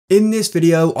In this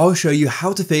video, I'll show you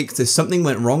how to fix the something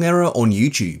went wrong error on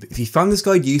YouTube. If you found this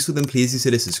guide useful, then please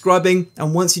consider subscribing.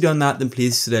 And once you've done that, then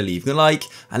please consider leaving a like,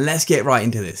 and let's get right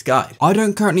into this guide. I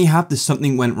don't currently have the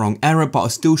something went wrong error, but I'll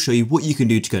still show you what you can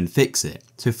do to go and fix it.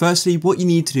 So firstly, what you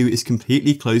need to do is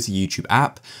completely close the YouTube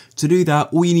app. To do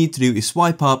that, all you need to do is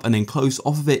swipe up and then close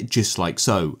off of it just like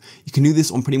so. You can do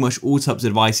this on pretty much all types of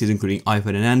devices, including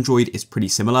iPhone and Android. It's pretty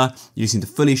similar. You just need to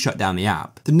fully shut down the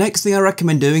app. The next thing I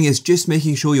recommend doing is just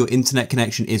making sure your internet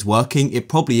connection is working. It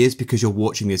probably is because you're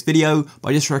watching this video, but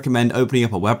I just recommend opening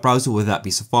up a web browser, whether that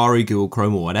be Safari, Google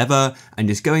Chrome or whatever, and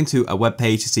just going to a web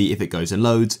page to see if it goes and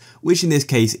loads, which in this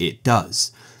case it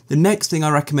does. The next thing I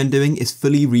recommend doing is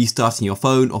fully restarting your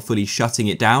phone or fully shutting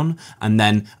it down and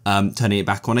then turning it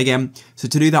back on again. So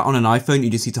to do that on an iPhone, you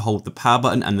just need to hold the power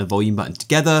button and the volume button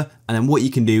together. And then what you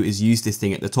can do is use this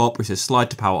thing at the top, which says slide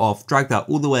to power off, drag that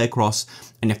all the way across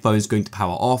and your phone's going to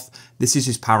power off. This is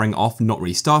just powering off, not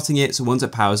restarting it. So once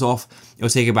it powers off, it'll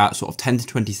take about sort of 10 to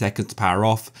 20 seconds to power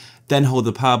off. Then hold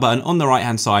the power button on the right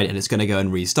hand side and it's going to go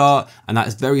and restart. And that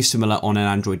is very similar on an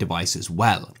Android device as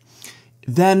well.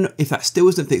 Then, if that still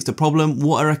doesn't fix the problem,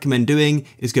 what I recommend doing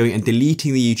is going and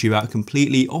deleting the YouTube app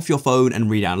completely off your phone and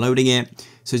re-downloading it.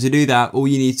 So to do that, all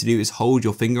you need to do is hold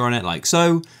your finger on it like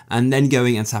so, and then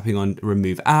going and tapping on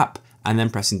remove app, and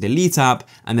then pressing delete app,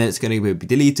 and then it's going to be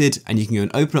deleted, and you can go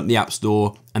and open up the app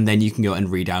store, and then you can go and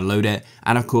re-download it.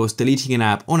 And of course, deleting an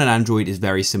app on an Android is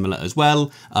very similar as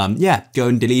well. Yeah, go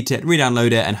and delete it, re-download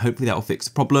it, and hopefully that will fix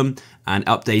the problem and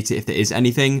update it if there is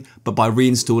anything. But by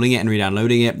reinstalling it and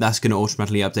re-downloading it, that's going to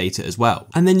automatically update it as well.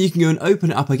 And then you can go and open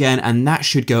it up again, and that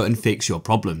should go and fix your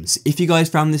problems. If you guys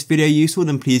found this video useful,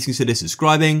 then please consider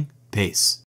subscribing. Peace.